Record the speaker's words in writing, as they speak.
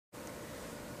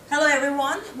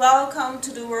everyone, welcome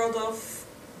to the world of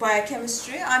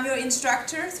biochemistry. I'm your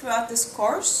instructor throughout this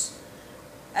course,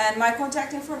 and my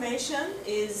contact information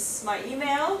is my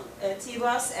email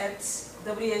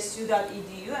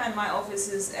tbus@wsu.edu, and my office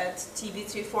is at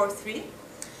TB343.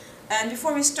 And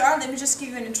before we start, let me just give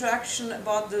you an introduction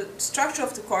about the structure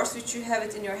of the course, which you have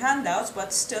it in your handouts,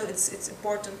 but still it's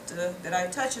important that I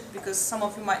touch it because some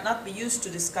of you might not be used to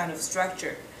this kind of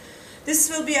structure.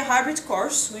 This will be a hybrid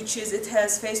course, which is, it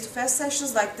has face-to-face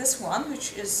sessions like this one,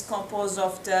 which is composed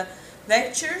of the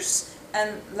lectures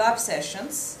and lab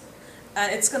sessions,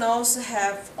 and it's going to also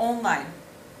have online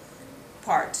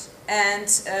part. And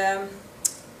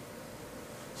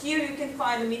here you can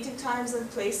find the meeting times and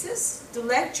places. The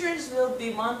lectures will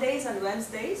be Mondays and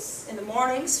Wednesdays in the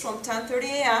mornings from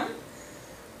 10:30 a.m.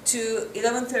 to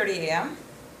 11:30 a.m.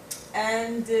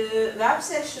 and the lab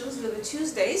sessions will be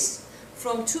Tuesdays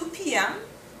from 2 p.m.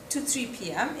 to 3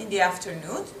 p.m. in the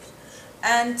afternoon,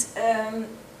 and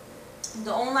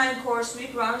the online course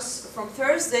week runs from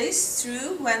Thursdays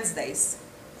through Wednesdays.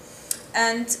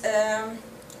 And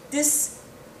this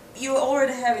you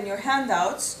already have in your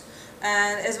handouts,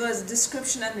 and as well as the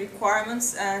description and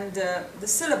requirements and the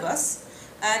syllabus.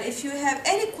 And if you have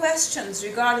any questions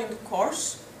regarding the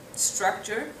course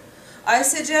structure, I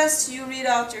suggest you read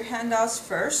out your handouts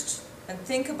first and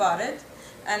think about it.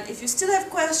 And if you still have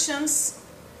questions,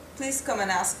 please come and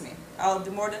ask me. I'll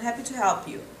be more than happy to help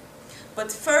you.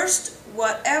 But first,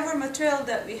 whatever material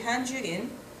that we hand you in,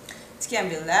 it can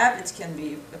be lab, it can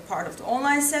be a part of the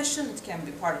online session, it can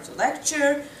be part of the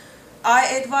lecture, I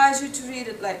advise you to read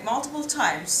it like multiple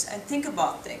times and think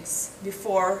about things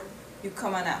before you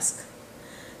come and ask.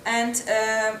 And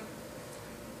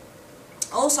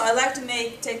also I like to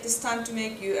take this time to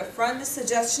make you a friendly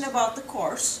suggestion about the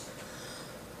course.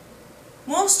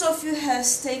 Most of you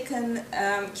has taken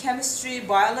chemistry,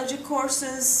 biology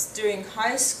courses during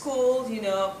high school, you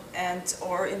know,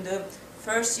 or in the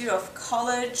first year of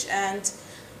college, and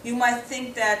you might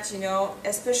think that, you know,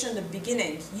 especially in the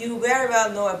beginning, you very well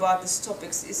know about these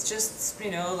topics. It's just, you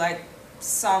know, like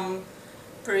some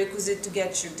prerequisite to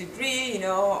get your degree, you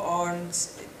know, or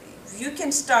you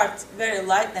can start very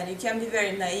light and you can be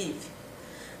very naive.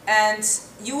 And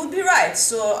you would be right.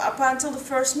 So up until the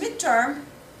first midterm,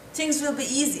 things will be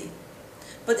easy.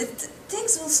 But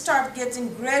things will start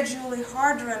getting gradually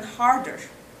harder and harder,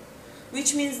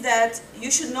 which means that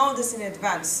you should know this in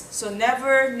advance. So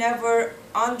never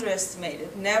underestimate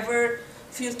it. Never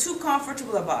feel too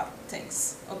comfortable about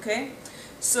things, okay?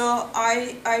 So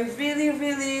I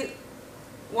really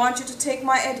want you to take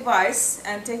my advice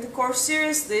and take the course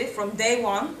seriously from day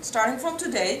one, starting from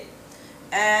today.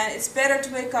 And it's better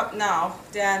to wake up now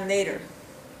than later.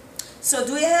 So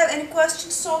do you have any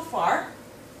questions so far?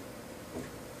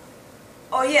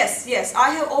 Oh yes, I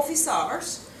have office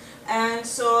hours. And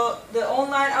so the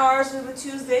online hours will be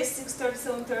Tuesdays, 6:30 to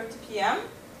 7:30 p.m.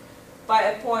 by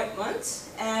appointment.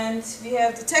 And we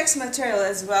have the text material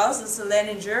as well. So it's a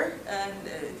Leninger, and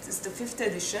it's the 5th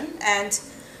edition. And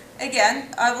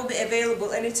again, I will be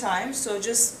available anytime. So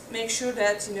just make sure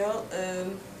that, you know,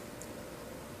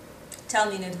 tell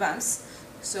me in advance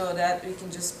so that we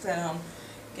can just plan on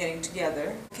getting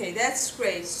together. Okay, that's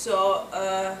great. So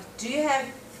do you have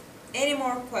any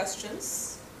more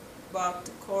questions about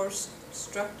the course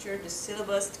structure, the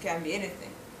syllabus? It can be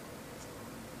anything.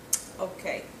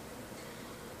 Okay.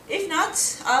 If not,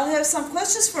 I'll have some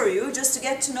questions for you just to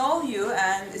get to know you,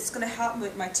 and it's going to help me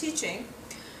with my teaching.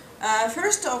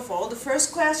 First of all, the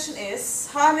first question is,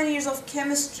 how many years of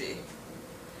chemistry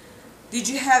did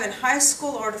you have in high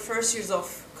school or the first years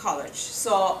of college?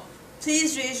 So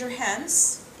please raise your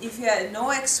hands if you had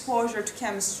no exposure to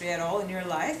chemistry at all in your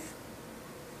life.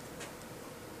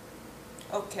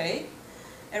 Okay,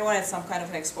 everyone had some kind of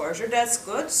an exposure, that's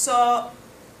good. So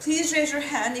please raise your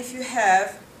hand if you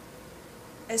have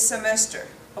a semester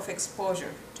of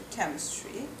exposure to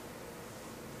chemistry.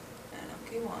 And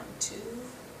okay, 1, 2,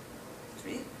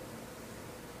 3,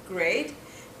 great.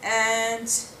 And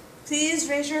please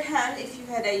raise your hand if you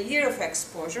had a year of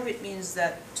exposure, which means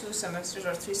that 2 semesters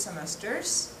or 3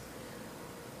 semesters.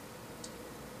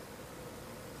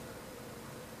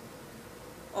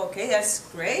 Okay, that's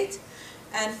great.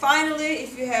 And finally,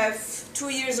 if you have 2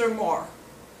 years or more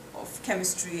of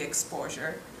chemistry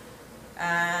exposure.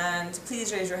 And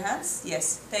please raise your hands.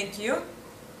 Yes, thank you.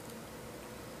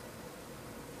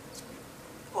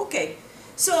 Okay,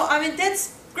 so I mean,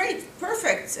 that's great,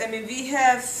 perfect. I mean, we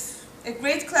have a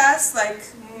great class, like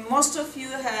most of you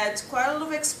had quite a lot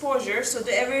of exposure, so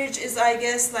the average is, I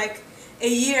guess, like a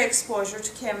year exposure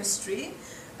to chemistry.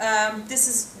 This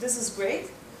is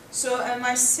great. So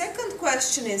my second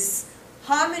question is,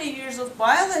 how many years of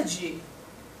biology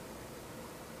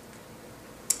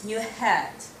you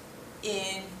had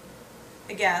in,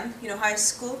 again, high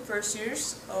school, first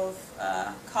years of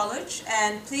college,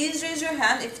 and please raise your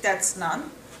hand if that's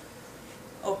none.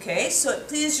 Okay, so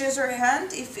please raise your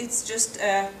hand if it's just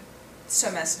a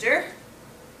semester.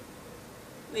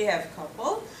 We have a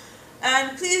couple.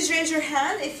 And please raise your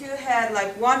hand if you had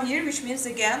like 1 year, which means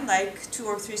again like 2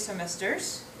 or 3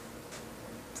 semesters.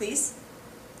 Please.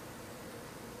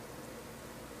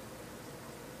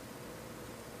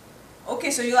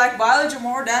 Okay, so you like biology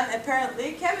more than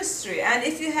apparently chemistry. And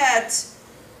if you had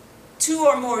 2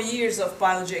 or more years of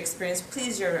biology experience,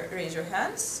 please raise your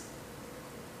hands.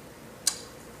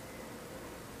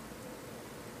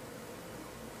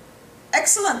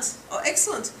 Excellent. Oh,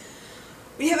 excellent.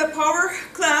 We have a power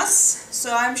class,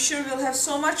 so I'm sure we'll have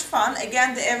so much fun.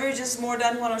 Again, the average is more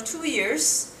than 1 or 2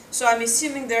 years. So I'm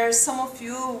assuming there are some of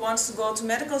you who wants to go to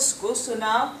medical school. So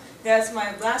now that's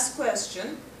my last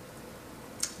question.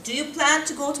 Do you plan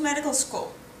to go to medical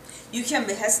school? You can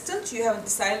be hesitant, you haven't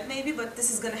decided maybe, but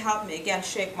this is going to help me again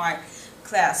shape my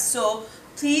class. So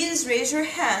please raise your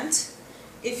hand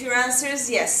if your answer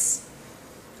is yes.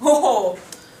 Oh,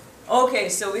 okay,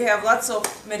 so we have lots of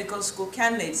medical school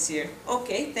candidates here.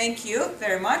 Okay, thank you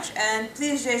very much. And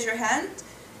please raise your hand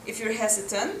if you're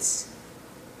hesitant.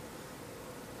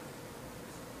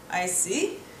 I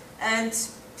see. And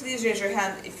please raise your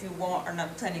hand if you are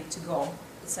not planning to go.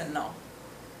 It's a no.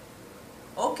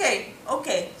 Okay,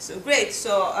 so great.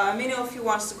 So many of you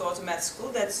wants to go to med school.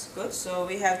 That's good. So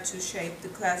we have to shape the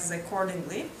classes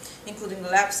accordingly, including the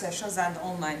lab sessions and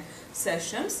online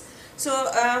sessions. So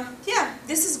yeah,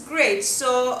 this is great.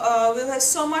 So we'll have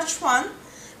so much fun,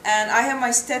 and I have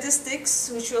my statistics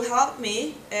which will help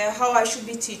me how I should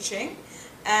be teaching.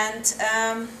 And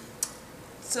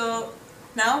so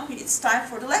now it's time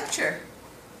for the lecture.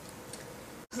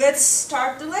 Let's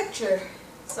start the lecture.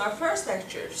 It's our first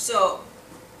lecture. So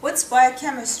what's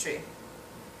biochemistry?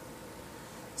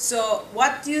 So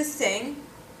what do you think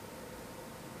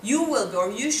you will be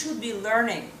or you should be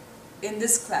learning in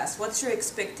this class? What's your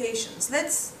expectations?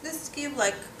 Let's give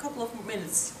like a couple of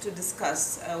minutes to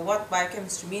discuss what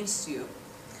biochemistry means to you.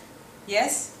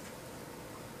 Yes?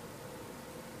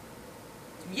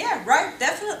 Yeah, right,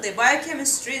 definitely.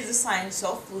 Biochemistry is the science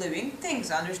of living things,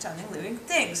 understanding living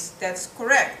things. That's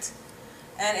correct.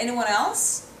 And anyone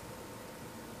else?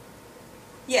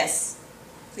 Yes,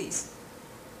 please.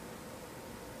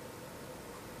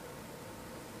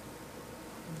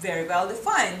 Very well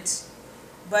defined.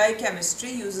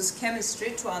 Biochemistry uses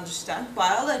chemistry to understand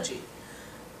biology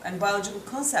and biological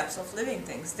concepts of living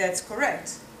things. That's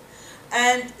correct.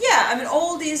 And yeah, I mean,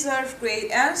 all these are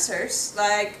great answers.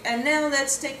 And now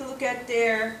let's take a look at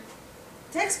their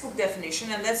textbook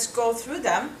definition and let's go through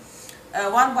them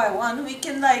one by one. We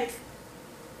can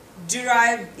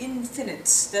derive infinite.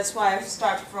 That's why I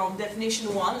start from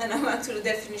definition 1 and I went to the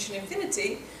definition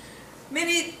infinity.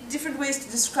 Many different ways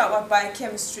to describe what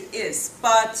biochemistry is,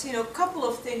 but a couple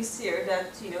of things here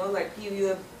that give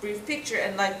you a brief picture.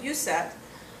 And like you said,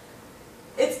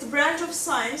 it's the branch of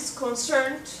science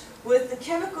concerned with the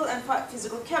chemical and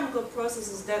physical chemical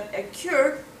processes that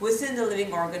occur within the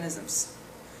living organisms.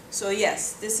 So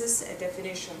yes, this is a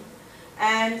definition.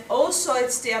 And also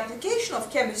it's the application of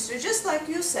chemistry, just like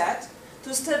you said,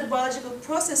 to study biological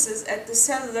processes at the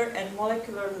cellular and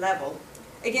molecular level,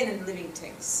 again in living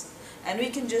things. And we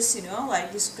can just,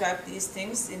 describe these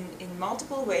things in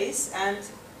multiple ways. And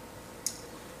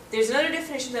there's another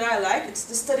definition that I like. It's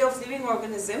the study of living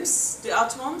organisms, the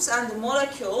atoms and the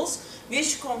molecules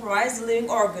which comprise the living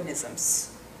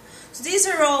organisms. So these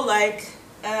are all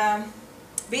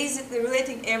basically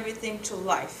relating everything to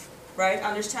life, right?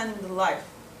 Understanding the life.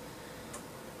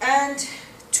 And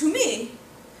to me,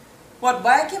 what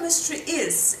biochemistry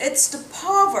is, it's the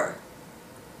power,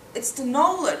 it's the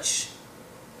knowledge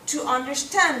to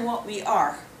understand what we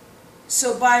are.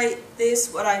 So by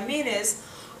this, what I mean is,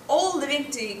 all living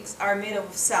things are made up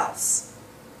of cells.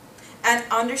 And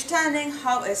understanding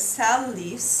how a cell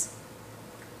lives,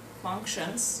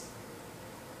 functions,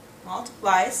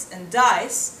 multiplies, and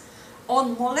dies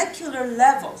on molecular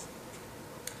level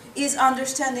is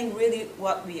understanding really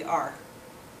what we are.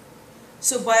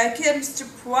 So biochemistry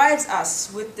provides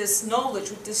us with this knowledge,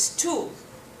 with this tool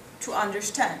to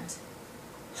understand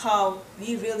how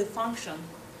we really function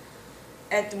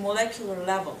at the molecular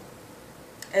level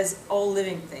as all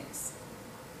living things.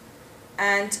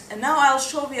 And now I'll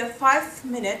show you a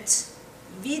 5-minute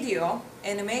video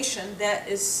animation that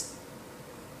is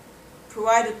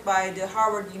provided by the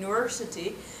Harvard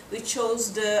University, which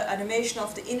shows the animation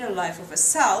of the inner life of a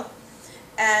cell.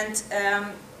 And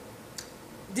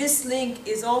This link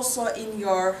is also in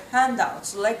your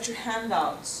handouts, lecture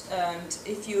handouts, and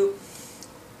if you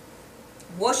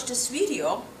watch this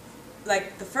video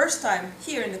like the first time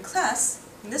here in the class,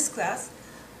 in this class,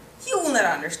 you will not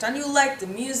understand. You like the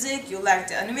music, you like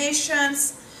the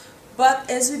animations, but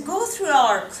as we go through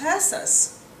our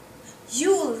classes,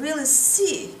 you will really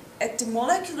see at the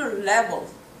molecular level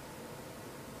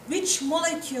which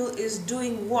molecule is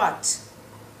doing what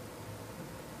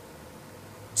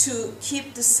to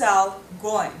keep the cell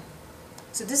going.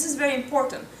 So this is very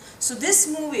important. So this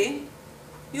movie,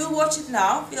 you'll watch it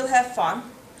now, you'll have fun,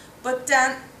 but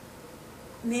then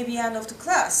maybe end of the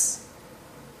class,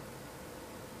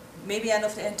 maybe end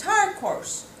of the entire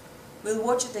course, we'll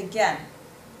watch it again,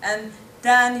 and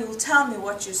then you'll tell me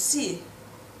what you see,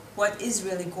 what is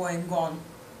really going on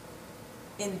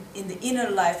in the inner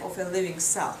life of a living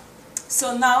cell.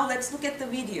 So now let's look at the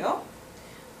video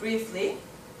briefly.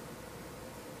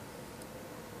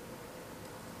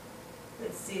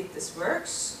 Let's see if this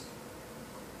works.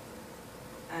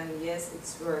 And yes,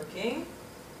 it's working.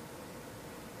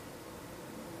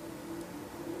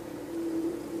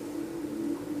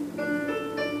 And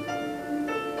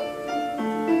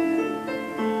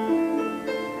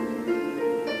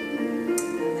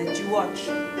let you watch.